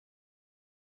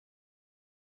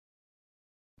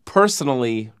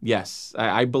personally, yes,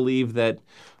 I believe that.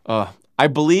 I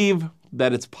believe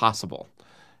that it's possible,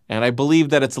 and I believe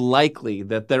that it's likely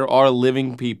that there are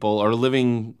living people or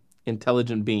living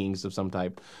intelligent beings of some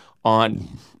type on,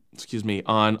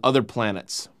 on other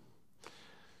planets.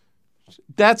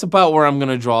 That's about where I'm going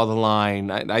to draw the line.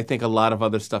 I think a lot of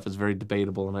other stuff is very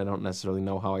debatable, and I don't necessarily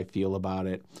know how I feel about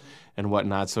it and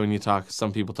whatnot. So when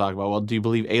some people talk about, well, do you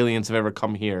believe aliens have ever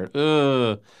come here?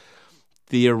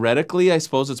 Theoretically, I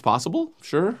suppose it's possible.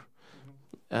 Sure.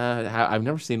 I've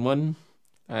never seen one.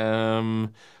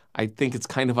 I think it's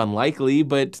kind of unlikely,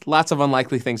 but lots of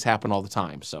unlikely things happen all the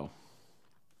time. So.